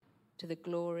to the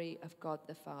glory of God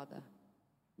the Father.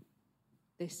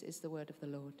 This is the word of the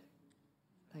Lord.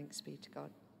 Thanks be to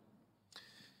God.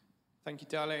 Thank you,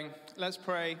 darling. Let's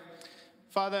pray.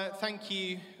 Father, thank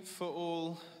you for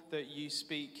all that you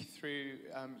speak through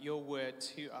your word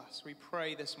to us. We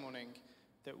pray this morning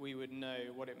that we would know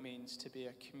what it means to be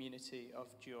a community of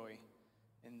joy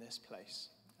in this place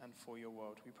and for your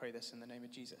world. We pray this in the name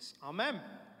of Jesus. Amen.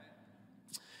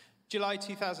 July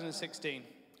 2016.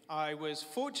 I was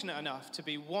fortunate enough to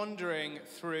be wandering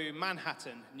through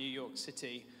Manhattan, New York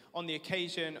City, on the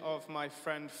occasion of my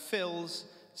friend Phil's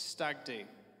stag do.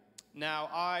 Now,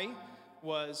 I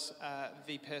was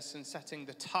the person setting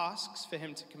the tasks for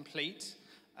him to complete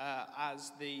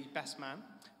as the best man.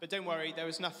 But don't worry, there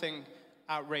was nothing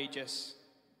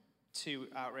too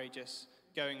outrageous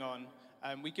going on.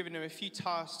 We'd given him a few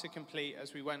tasks to complete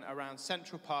as we went around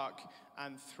Central Park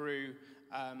and through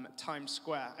Times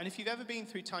Square. And if you've ever been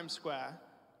through Times Square,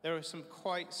 there are some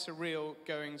quite surreal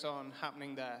goings-on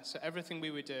happening there. So everything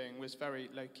we were doing was very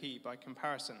low-key by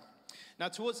comparison. Now,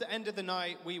 towards the end of the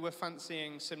night, we were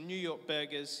fancying some New York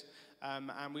burgers,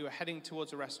 and we were heading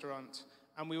towards a restaurant.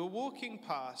 And we were walking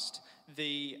past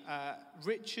the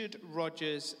Richard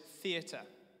Rogers Theatre.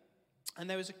 And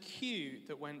there was a queue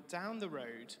that went down the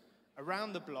road,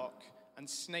 around the block, and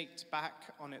snaked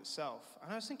back on itself.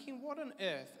 And I was thinking, what on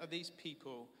earth are these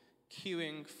people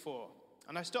queuing for?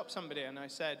 And I stopped somebody and I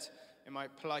said, in my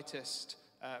politest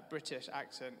British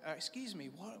accent, excuse me,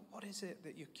 what is it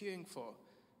that you're queuing for?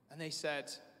 And they said,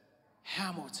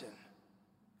 Hamilton.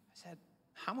 I said,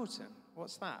 Hamilton?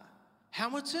 What's that?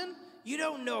 Hamilton? You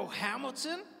don't know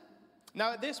Hamilton?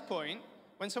 Now, at this point,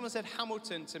 when someone said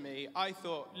Hamilton to me, I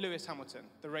thought Lewis Hamilton,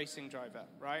 the racing driver,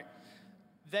 right?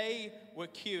 They were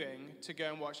queuing to go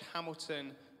and watch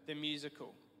Hamilton, the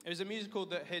musical. It was a musical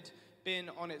that had been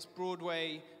on its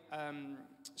Broadway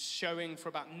showing for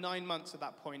about 9 months at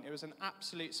that point. It was an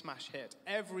absolute smash hit.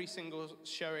 Every single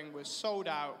showing was sold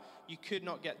out. You could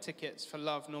not get tickets for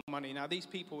love nor money. Now, these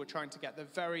people were trying to get the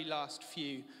very last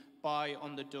few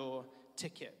buy-on-the-door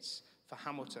tickets for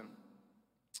Hamilton.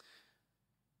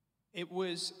 It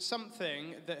was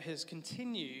something that has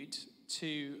continued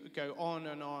to go on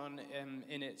and on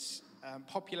in its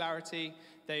popularity.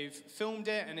 They've filmed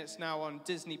it, and it's now on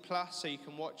Disney+, so you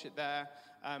can watch it there.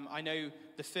 I know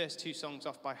the first 2 songs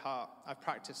off by heart. I've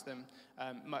practiced them,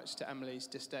 much to Emily's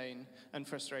disdain and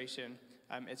frustration.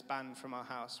 It's banned from our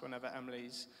house whenever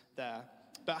Emily's there.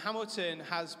 But Hamilton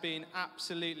has been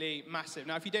absolutely massive.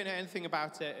 Now, if you don't know anything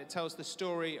about it, it tells the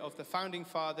story of the founding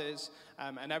fathers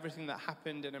and everything that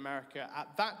happened in America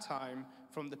at that time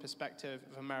from the perspective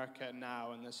of America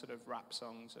now and the sort of rap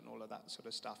songs and all of that sort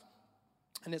of stuff.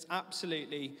 And it's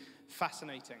absolutely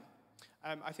fascinating.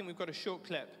 I think we've got a short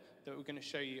clip that we're going to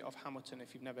show you of Hamilton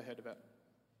if you've never heard of it.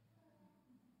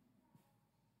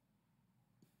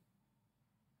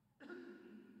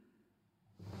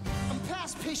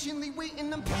 Patiently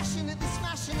waiting, I'm passionately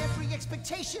smashing every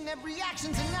expectation, every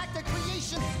action's an act of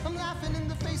creation. I'm laughing in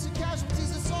the face of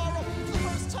casualties of sorrow. For the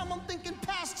first time I'm thinking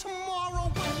past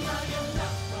tomorrow. And I am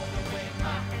not throwing away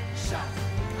my shot.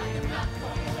 I am not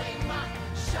throwing away my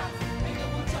shot. And it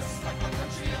will just like my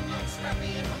country, I'm young,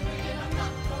 scrappy and hungry, and I'm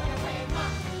not throwing away my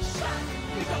shot.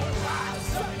 We gonna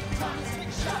rise up, time to take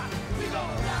a shot. We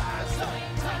gonna rise up,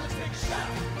 time to take a shot.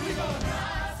 We gonna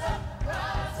rise up,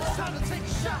 it's time to take a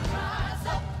shot.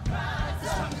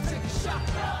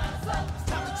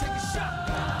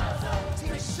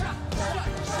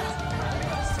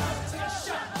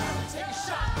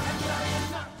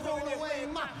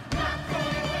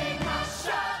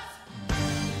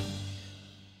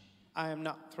 I am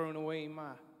not throwing away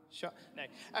my shot. No.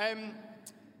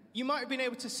 You might have been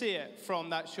able to see it from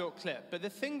that short clip, but the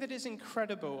thing that is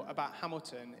incredible about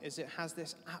Hamilton is it has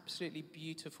this absolutely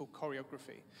beautiful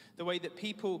choreography. The way that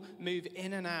people move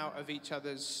in and out of each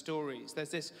other's stories. There's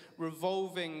this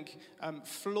revolving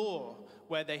floor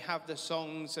where they have the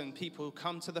songs and people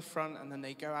come to the front and then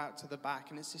they go out to the back,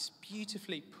 and it's this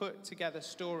beautifully put together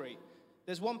story.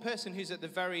 There's one person who's at the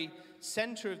very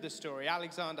center of the story,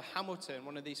 Alexander Hamilton,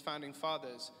 one of these founding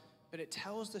fathers. But it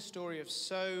tells the story of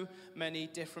so many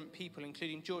different people,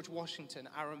 including George Washington,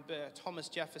 Aaron Burr, Thomas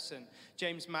Jefferson,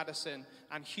 James Madison,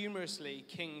 and humorously,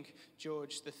 King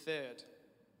George III.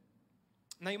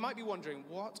 Now, you might be wondering,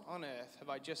 what on earth have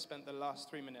I just spent the last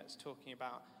 3 minutes talking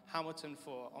about Hamilton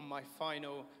for on my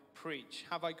final preach?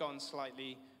 Have I gone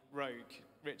slightly rogue?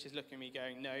 Rich is looking at me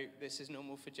going, no, this is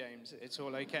normal for James. It's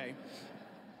all okay.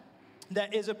 There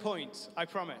is a point, I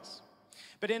promise.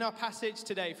 But in our passage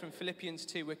today from Philippians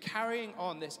 2, we're carrying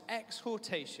on this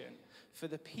exhortation for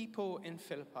the people in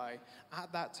Philippi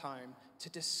at that time to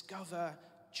discover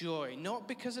joy, not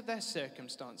because of their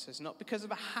circumstances, not because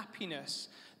of a happiness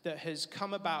that has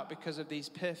come about because of these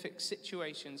perfect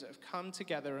situations that have come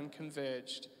together and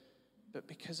converged, but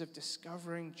because of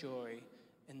discovering joy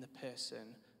in the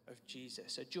person of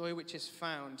Jesus, a joy which is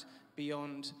found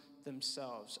beyond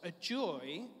themselves, a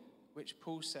joy which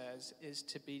Paul says is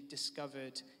to be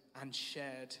discovered and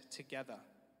shared together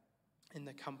in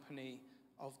the company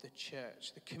of the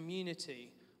church, the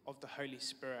community of the Holy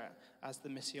Spirit, as the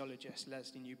missiologist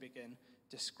Leslie Newbigin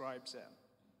describes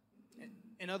it.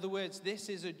 In other words, this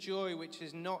is a joy which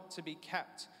is not to be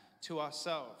kept to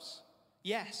ourselves.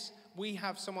 Yes, we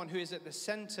have someone who is at the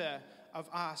center of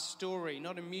our story,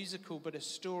 not a musical, but a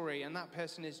story, and that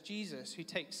person is Jesus, who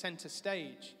takes center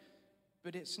stage.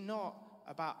 But it's not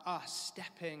about us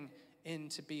stepping in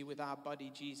to be with our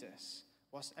buddy Jesus,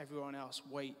 whilst everyone else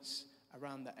waits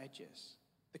around the edges.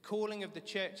 The calling of the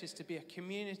church is to be a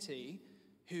community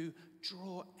who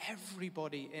draw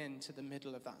everybody into the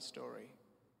middle of that story.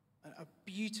 A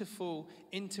beautiful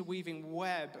interweaving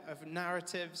web of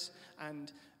narratives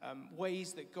and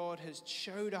ways that God has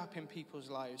showed up in people's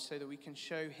lives so that we can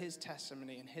show his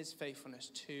testimony and his faithfulness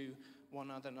to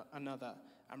one another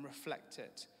and reflect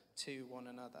it to one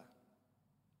another.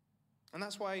 And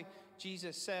that's why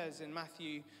Jesus says in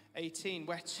Matthew 18,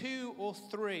 where 2 or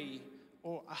 3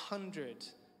 or 100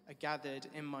 are gathered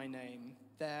in my name,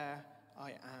 there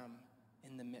I am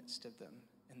in the midst of them,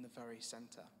 in the very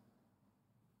center.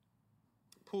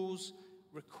 Paul's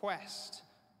request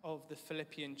of the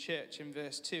Philippian church in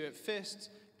verse 2 at first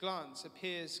glance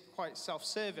appears quite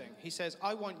self-serving. He says,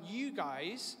 I want you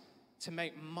guys to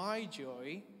make my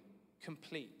joy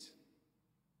complete.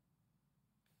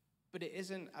 But it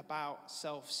isn't about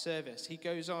self-service. He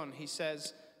goes on, he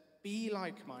says, be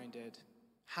like-minded,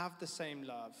 have the same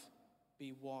love,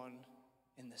 be one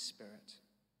in the Spirit.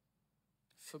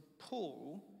 For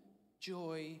Paul,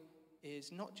 joy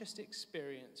is not just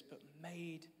experienced, but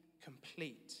made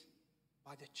complete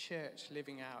by the church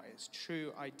living out its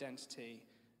true identity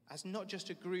as not just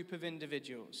a group of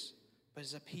individuals, but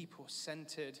as a people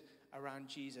centered around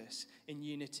Jesus in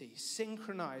unity,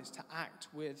 synchronized to act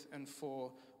with and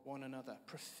for one another,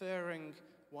 preferring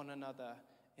one another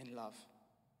in love.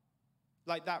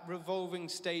 Like that revolving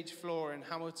stage floor in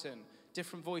Hamilton,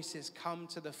 different voices come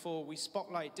to the fore. We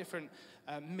spotlight different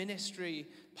ministry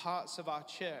parts of our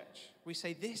church. We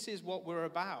say, this is what we're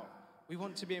about. We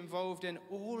want to be involved in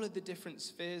all of the different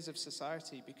spheres of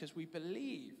society because we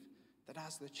believe that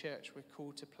as the church, we're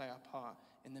called to play our part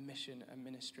in the mission and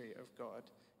ministry of God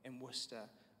in Worcester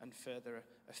and further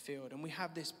afield. And we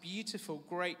have this beautiful,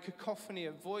 great cacophony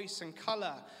of voice and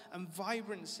color and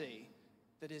vibrancy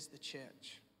that is the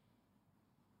church.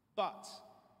 But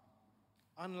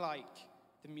unlike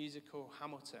the musical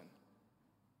Hamilton,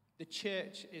 the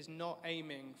church is not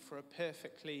aiming for a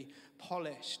perfectly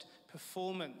polished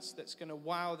performance that's going to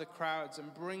wow the crowds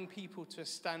and bring people to a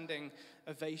standing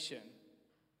ovation.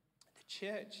 The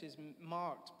church is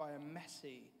marked by a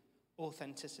messy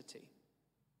authenticity.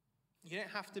 You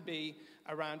don't have to be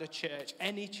around a church,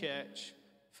 any church,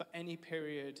 for any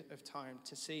period of time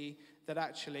to see that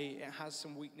actually it has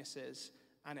some weaknesses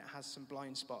and it has some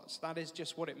blind spots. That is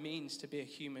just what it means to be a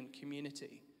human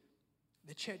community.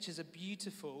 The church is a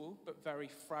beautiful but very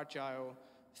fragile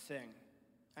thing.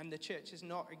 And the church is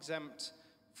not exempt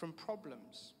from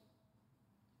problems.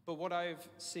 But what I've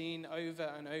seen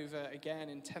over and over again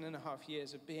in 10.5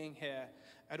 years of being here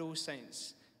at All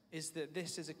Saints is that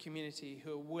this is a community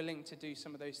who are willing to do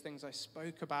some of those things I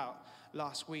spoke about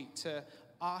last week, to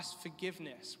ask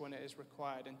forgiveness when it is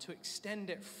required and to extend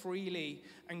it freely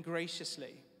and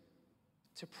graciously,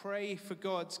 to pray for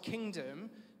God's kingdom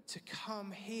to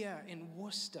come here in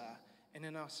Worcester and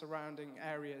in our surrounding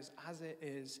areas as it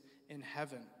is in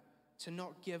heaven, to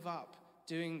not give up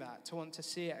doing that, to want to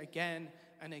see it again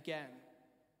and again,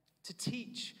 to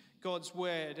teach God's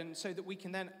word, and so that we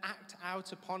can then act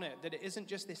out upon it, that it isn't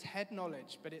just this head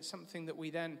knowledge, but it's something that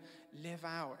we then live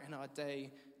out in our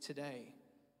day to day.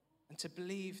 And to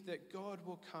believe that God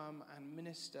will come and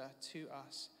minister to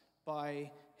us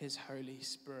by his Holy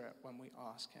Spirit when we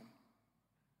ask him.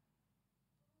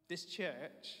 This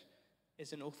church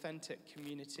is an authentic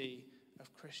community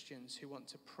of Christians who want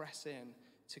to press in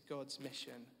to God's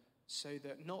mission so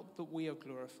that not that we are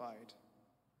glorified,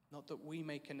 not that we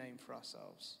make a name for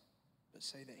ourselves, but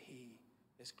so that he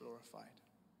is glorified.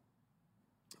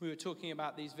 We were talking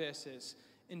about these verses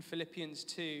in Philippians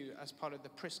 2 as part of the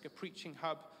Prisca Preaching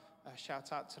Hub.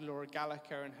 Shout out to Laura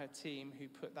Gallagher and her team who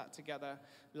put that together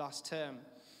last term.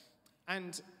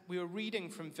 And we were reading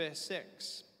from verse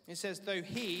 6. It says, though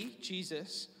he,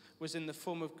 Jesus, was in the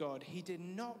form of God, he did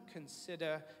not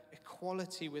consider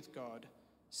equality with God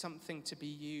something to be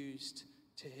used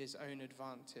to his own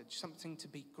advantage, something to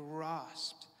be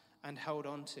grasped and held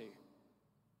onto.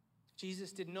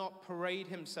 Jesus did not parade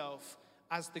himself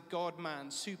as the God-man,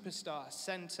 superstar,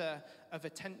 center of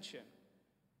attention.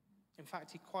 In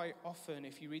fact, he quite often,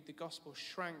 if you read the gospel,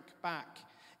 shrank back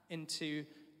into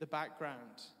the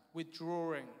background,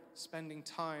 withdrawing, spending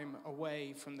time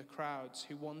away from the crowds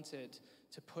who wanted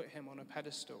to put him on a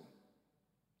pedestal.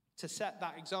 To set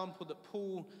that example that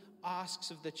Paul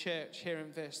asks of the church here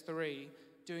in verse 3,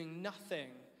 doing nothing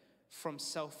from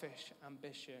selfish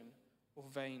ambition or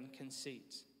vain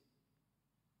conceit.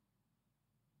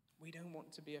 We don't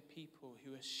want to be a people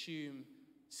who assume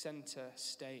center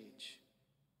stage,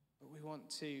 but we want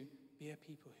to be a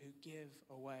people who give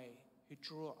away, who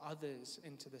draw others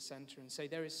into the center and say,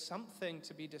 there is something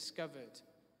to be discovered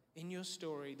in your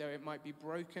story, though it might be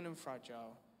broken and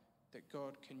fragile, that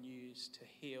God can use to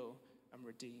heal and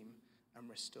redeem and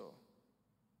restore.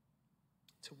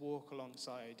 To walk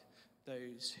alongside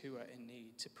those who are in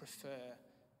need, to prefer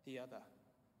the other.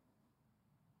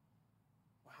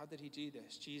 Well, how did he do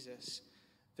this? Jesus,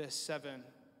 verse 7,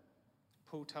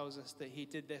 Paul tells us that he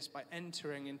did this by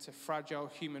entering into fragile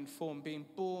human form, being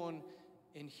born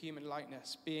in human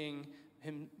likeness,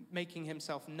 making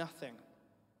himself nothing,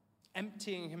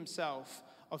 emptying himself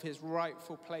of his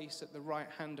rightful place at the right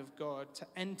hand of God to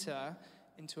enter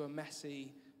into a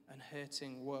messy and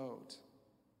hurting world.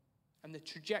 And the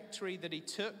trajectory that he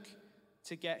took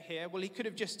to get here, well, he could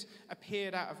have just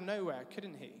appeared out of nowhere,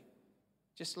 couldn't he?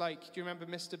 Just like, do you remember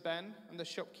Mr. Ben and the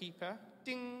shopkeeper?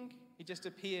 Ding! He just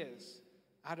appears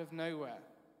out of nowhere.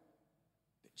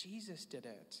 But Jesus did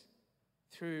it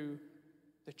through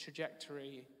the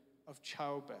trajectory of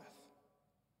childbirth.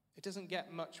 It doesn't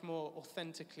get much more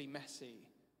authentically messy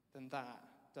than that,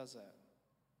 does it?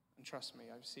 And trust me,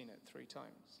 I've seen it 3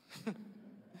 times.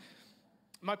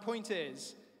 My point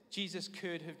is, Jesus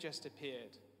could have just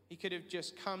appeared. He could have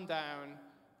just come down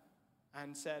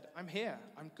and said, I'm here,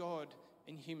 I'm God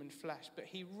in human flesh. But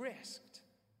he risked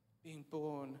being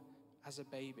born as a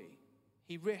baby.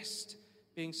 He risked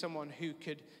being someone who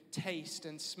could taste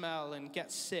and smell and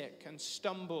get sick and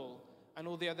stumble and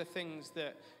all the other things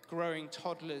that growing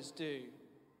toddlers do.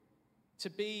 To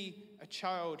be a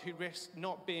child who risked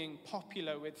not being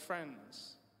popular with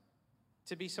friends.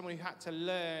 To be someone who had to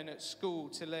learn at school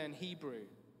to learn Hebrew.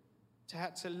 To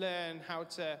had to learn how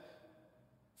to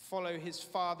follow his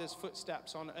father's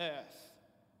footsteps on earth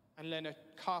and learn a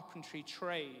carpentry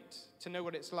trade. To know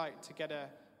what it's like to get a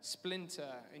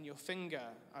splinter in your finger,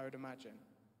 I would imagine.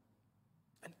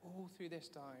 And all through this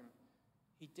time,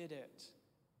 he did it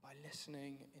by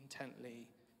listening intently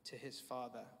to his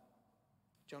Father.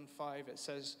 John 5, it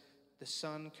says, the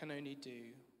Son can only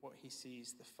do what he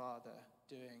sees the Father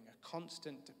doing, a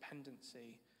constant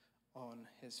dependency on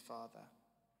his Father.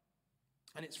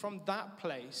 And it's from that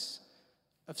place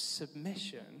of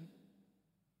submission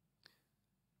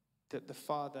that the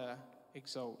Father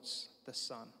exalts the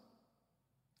Son.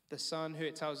 The Son, who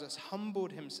it tells us,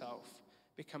 humbled himself,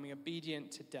 becoming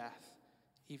obedient to death,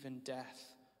 even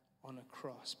death on a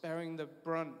cross, bearing the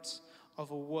brunt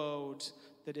of a world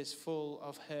that is full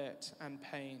of hurt and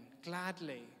pain,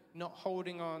 gladly not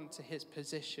holding on to his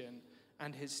position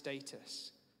and his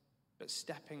status, but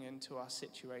stepping into our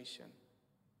situation,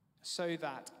 so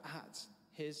that at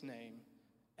his name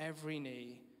every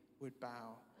knee would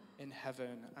bow in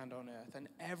heaven and on earth, and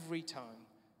every tongue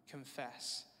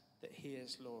confess that he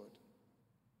is Lord.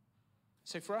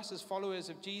 So for us as followers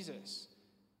of Jesus,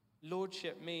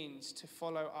 lordship means to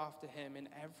follow after him in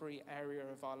every area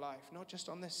of our life, not just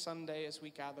on this Sunday as we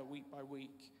gather week by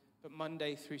week, but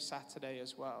Monday through Saturday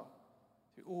as well,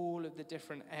 through all of the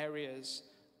different areas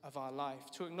of our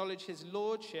life, to acknowledge his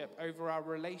lordship over our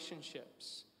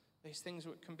relationships, those things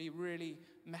that can be really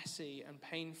messy and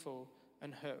painful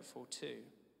and hurtful too.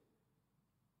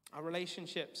 Our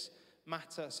relationships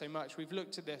matter so much. We've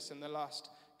looked at this in the last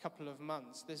couple of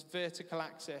months. This vertical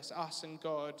axis, us and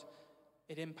God,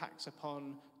 it impacts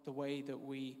upon the way that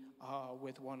we are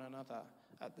with one another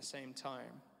at the same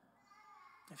time.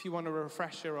 If you want a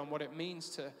refresher on what it means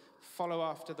to follow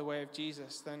after the way of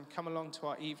Jesus, then come along to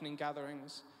our evening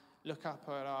gatherings. Look up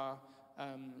at our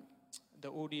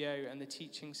the audio and the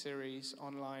teaching series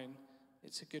online.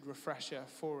 It's a good refresher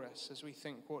for us as we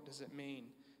think, what does it mean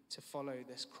to follow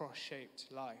this cross-shaped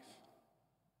life?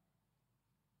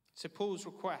 So Paul's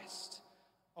request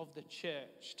of the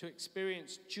church to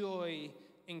experience joy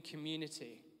in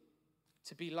community,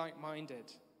 to be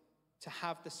like-minded, to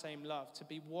have the same love, to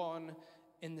be one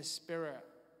in the Spirit.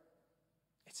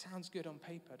 It sounds good on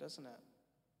paper, doesn't it?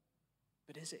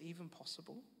 But is it even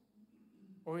possible?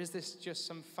 Or is this just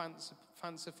some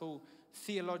fanciful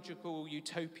theological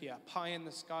utopia, pie in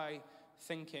the sky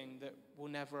thinking that will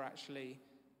never actually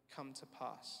come to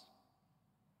pass.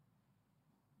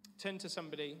 Turn to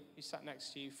somebody who sat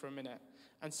next to you for a minute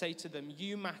and say to them,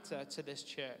 you matter to this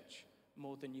church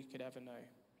more than you could ever know.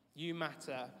 You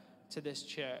matter to this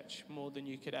church more than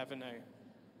you could ever know.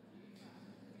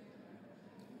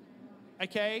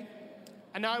 Okay?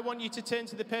 And now I want you to turn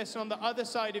to the person on the other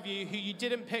side of you who you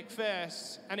didn't pick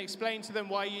first and explain to them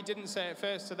why you didn't say it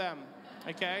first to them.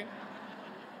 Okay?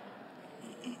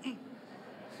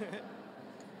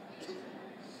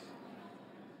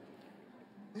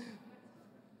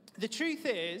 The truth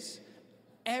is,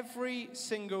 every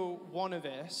single one of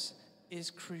us is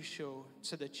crucial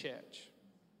to the church.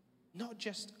 Not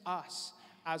just us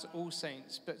as All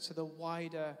Saints, but to the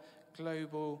wider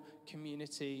global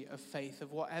community of faith,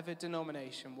 of whatever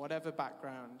denomination, whatever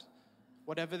background,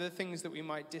 whatever the things that we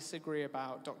might disagree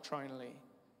about doctrinally.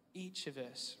 Each of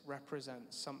us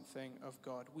represents something of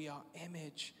God. We are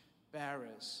image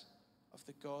bearers of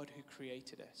the God who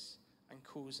created us and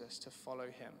calls us to follow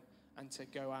him and to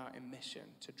go out in mission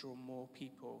to draw more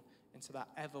people into that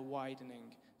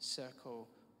ever-widening circle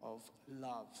of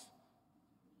love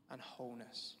and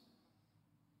wholeness.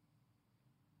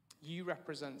 You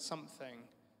represent something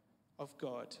of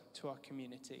God to our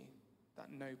community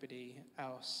that nobody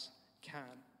else can.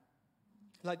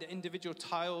 Like the individual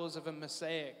tiles of a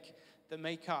mosaic that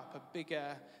make up a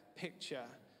bigger picture,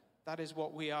 that is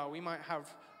what we are. We might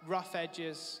have rough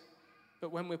edges,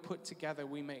 but when we're put together,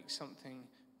 we make something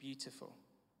beautiful.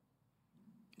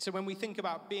 So when we think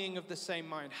about being of the same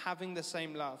mind, having the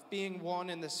same love, being one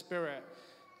in the Spirit,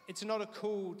 it's not a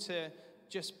call to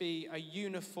just be a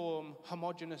uniform,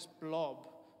 homogeneous blob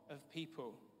of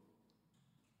people,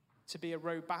 to be a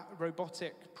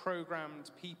robotic,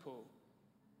 programmed people,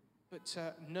 but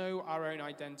to know our own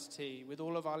identity with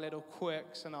all of our little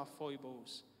quirks and our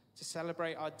foibles, to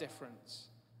celebrate our difference,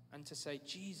 and to say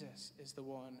Jesus is the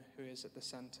one who is at the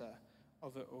center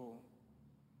of it all,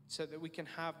 so that we can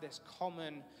have this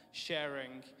common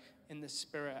sharing in the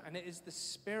Spirit. And it is the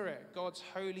Spirit, God's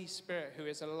Holy Spirit, who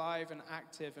is alive and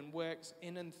active and works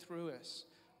in and through us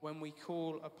when we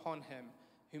call upon him,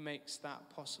 who makes that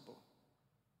possible,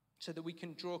 so that we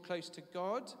can draw close to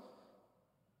God,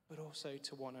 but also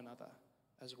to one another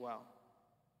as well.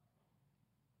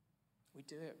 We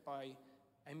do it by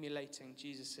emulating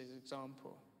Jesus'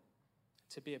 example,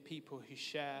 to be a people who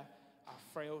share our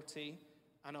frailty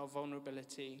and our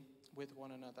vulnerability with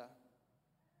one another.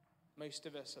 Most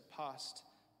of us are past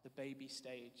the baby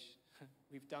stage.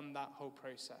 We've done that whole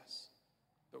process.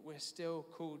 But we're still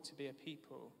called to be a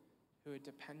people who are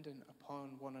dependent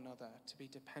upon one another, to be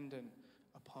dependent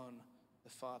upon the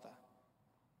Father.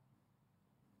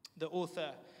 The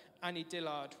author, Annie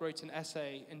Dillard, wrote an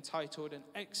essay entitled An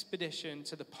Expedition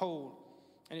to the Pole,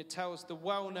 and it tells the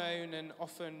well-known and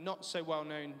often not so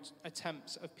well-known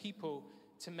attempts of people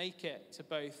to make it to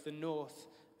both the North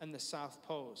and the South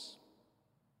Poles.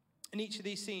 In each of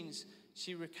these scenes,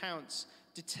 she recounts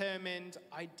determined,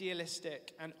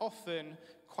 idealistic, and often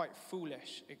quite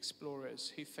foolish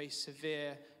explorers who face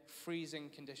severe freezing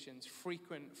conditions,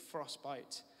 frequent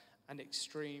frostbite, and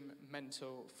extreme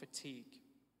mental fatigue.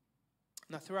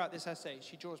 Now, throughout this essay,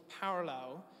 she draws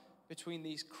parallel between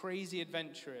these crazy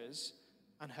adventurers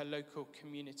and her local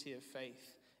community of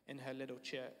faith in her little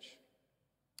church.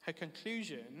 Her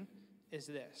conclusion is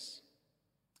this: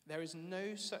 there is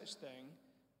no such thing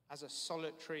as a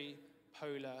solitary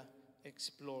polar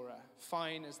explorer,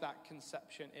 fine as that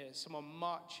conception is, someone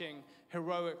marching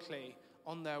heroically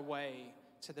on their way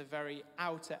to the very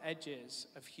outer edges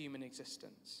of human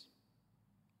existence.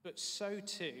 But so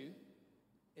too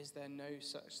is there no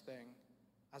such thing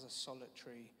as a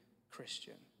solitary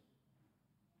Christian.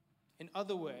 In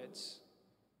other words,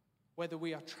 whether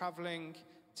we are traveling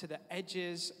to the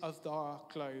edges of our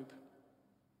globe,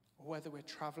 or whether we're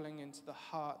traveling into the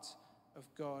heart of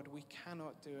God, we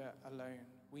cannot do it alone.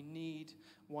 We need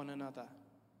one another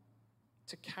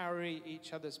to carry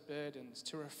each other's burdens,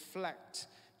 to reflect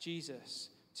Jesus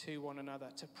to one another,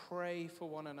 to pray for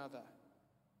one another,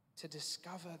 to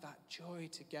discover that joy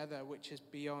together which is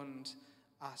beyond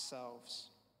ourselves.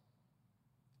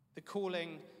 The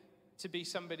calling to be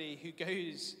somebody who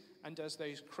goes and does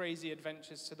those crazy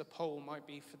adventures to the pole might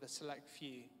be for the select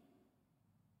few.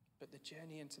 But the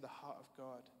journey into the heart of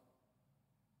God,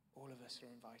 all of us are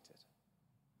invited.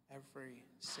 Every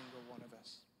single one of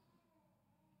us.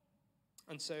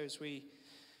 And so as we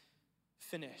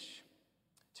finish,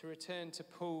 to return to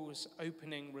Paul's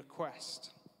opening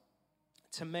request,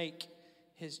 to make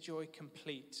his joy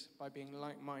complete by being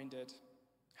like-minded,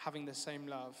 having the same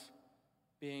love,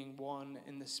 being one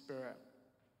in the Spirit.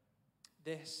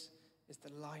 This is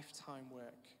the lifetime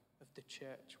work of the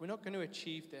church. We're not going to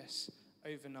achieve this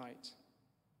overnight.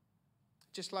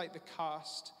 Just like the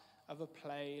cast of a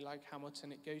play like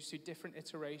Hamilton, it goes through different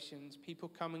iterations. People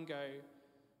come and go.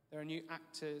 There are new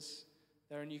actors.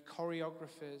 There are new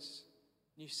choreographers,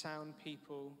 new sound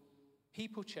people.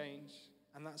 People change,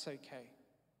 and that's okay.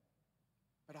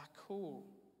 But our call,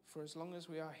 for as long as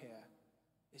we are here,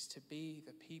 is to be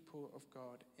the people of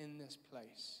God in this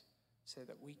place so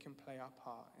that we can play our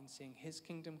part in seeing his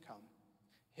kingdom come,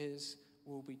 his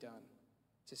will be done,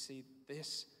 to see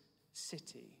this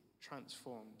city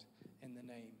transformed in the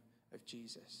name of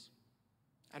Jesus.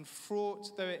 And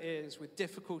fraught though it is with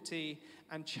difficulty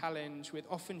and challenge, with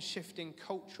often shifting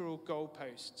cultural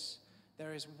goalposts,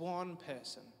 there is one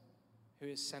person who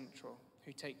is central,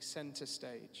 who takes center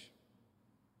stage,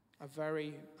 a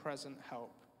very present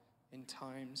help in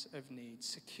times of need,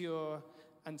 secure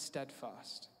and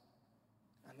steadfast.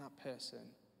 And that person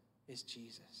is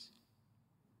Jesus.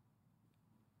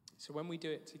 So when we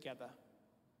do it together,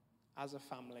 as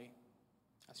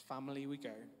family we go,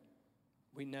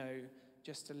 we know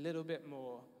just a little bit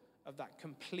more of that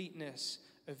completeness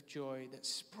of joy that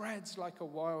spreads like a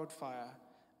wildfire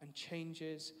and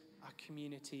changes our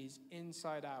communities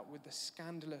inside out with the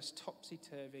scandalous,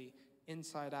 topsy-turvy,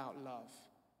 inside-out love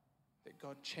that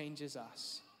God changes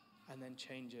us and then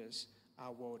changes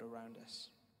our world around us.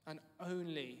 And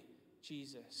only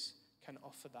Jesus can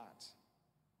offer that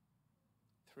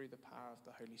through the power of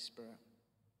the Holy Spirit.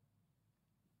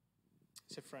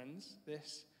 So friends,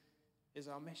 this is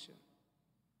our mission.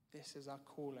 This is our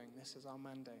calling. This is our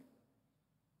mandate.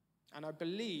 And I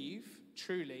believe,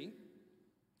 truly,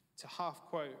 to half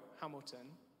quote Hamilton,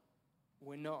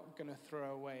 we're not going to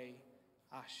throw away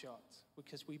our shot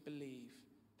because we believe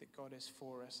that God is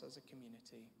for us as a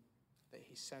community, that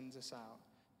he sends us out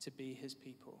to be his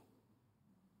people,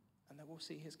 and that we'll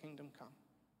see his kingdom come.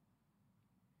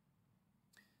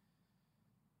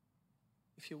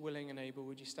 If you're willing and able,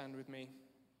 would you stand with me?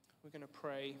 We're going to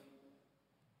pray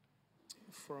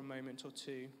for a moment or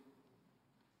two.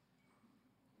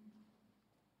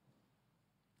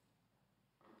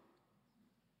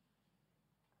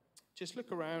 Just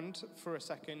look around for a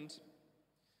second.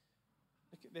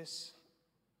 Look at this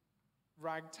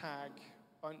ragtag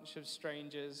bunch of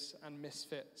strangers and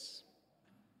misfits.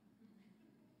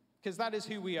 Because that is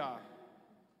who we are,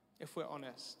 if we're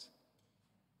honest.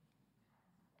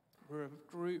 We're a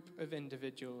group of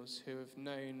individuals who have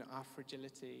known our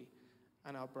fragility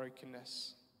and our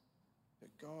brokenness, but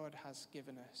God has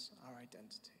given us our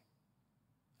identity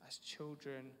as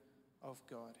children of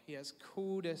God. He has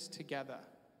called us together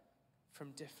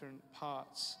from different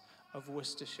parts of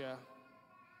Worcestershire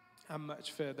and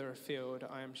much further afield,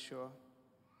 I am sure.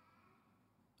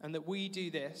 And that we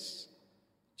do this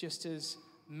just as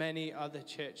many other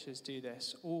churches do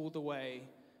this, all the way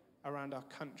around our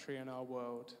country and our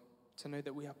world, to know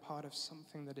that we are part of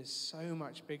something that is so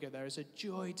much bigger. There is a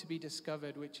joy to be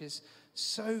discovered which is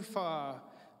so far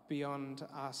beyond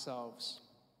ourselves.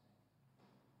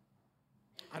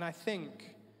 And I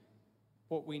think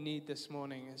what we need this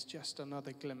morning is just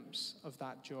another glimpse of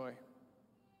that joy.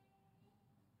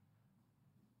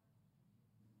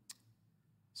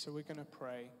 So we're going to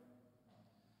pray.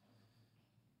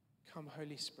 Come,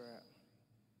 Holy Spirit.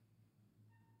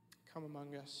 Come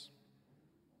among us.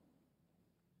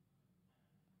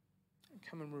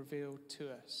 Come and reveal to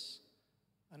us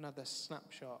another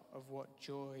snapshot of what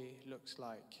joy looks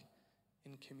like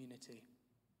in community.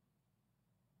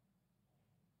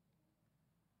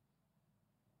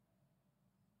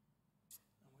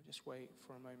 And we'll just wait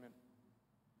for a moment.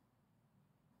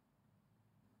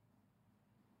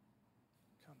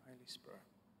 Come, Holy Spirit.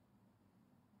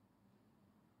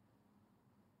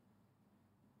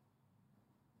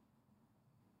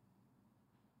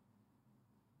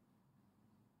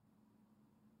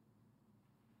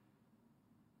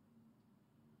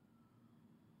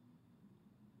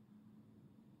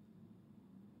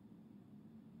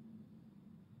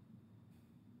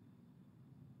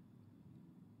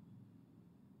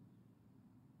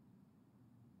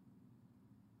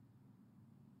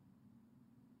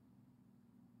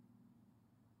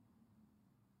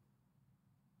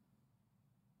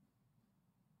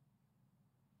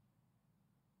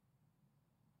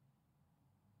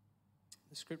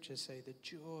 The scriptures say the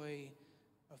joy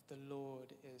of the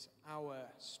Lord is our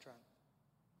strength.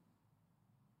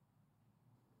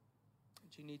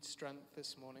 Do you need strength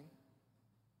this morning?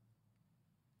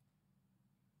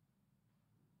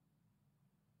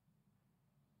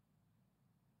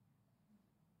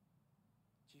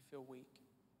 Do you feel weak?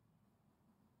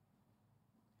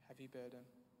 Heavy burden?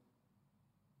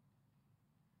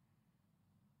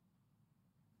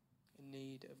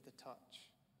 need of the touch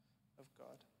of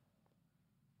God.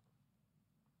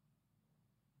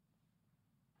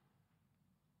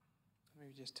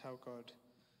 Maybe just tell God,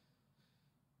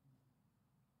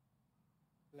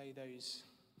 lay those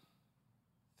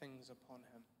things upon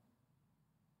him.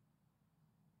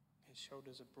 His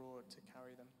shoulders are broad to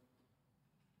carry them.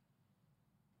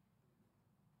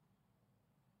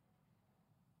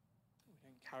 We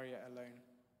don't carry it alone.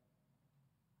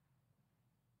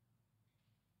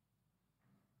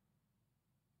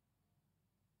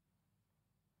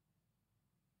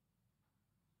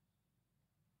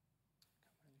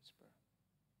 Come, Holy Spirit.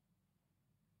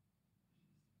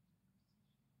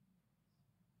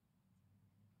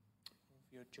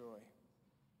 Of your joy.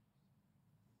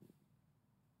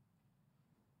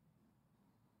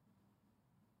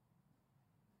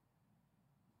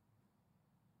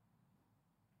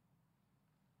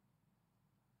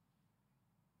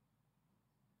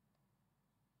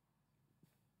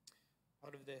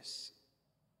 Part of this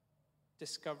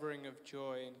discovering of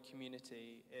joy in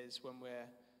community is when we're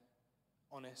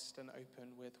honest and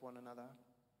open with one another.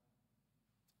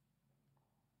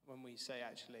 When we say,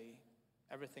 actually,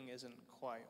 everything isn't quite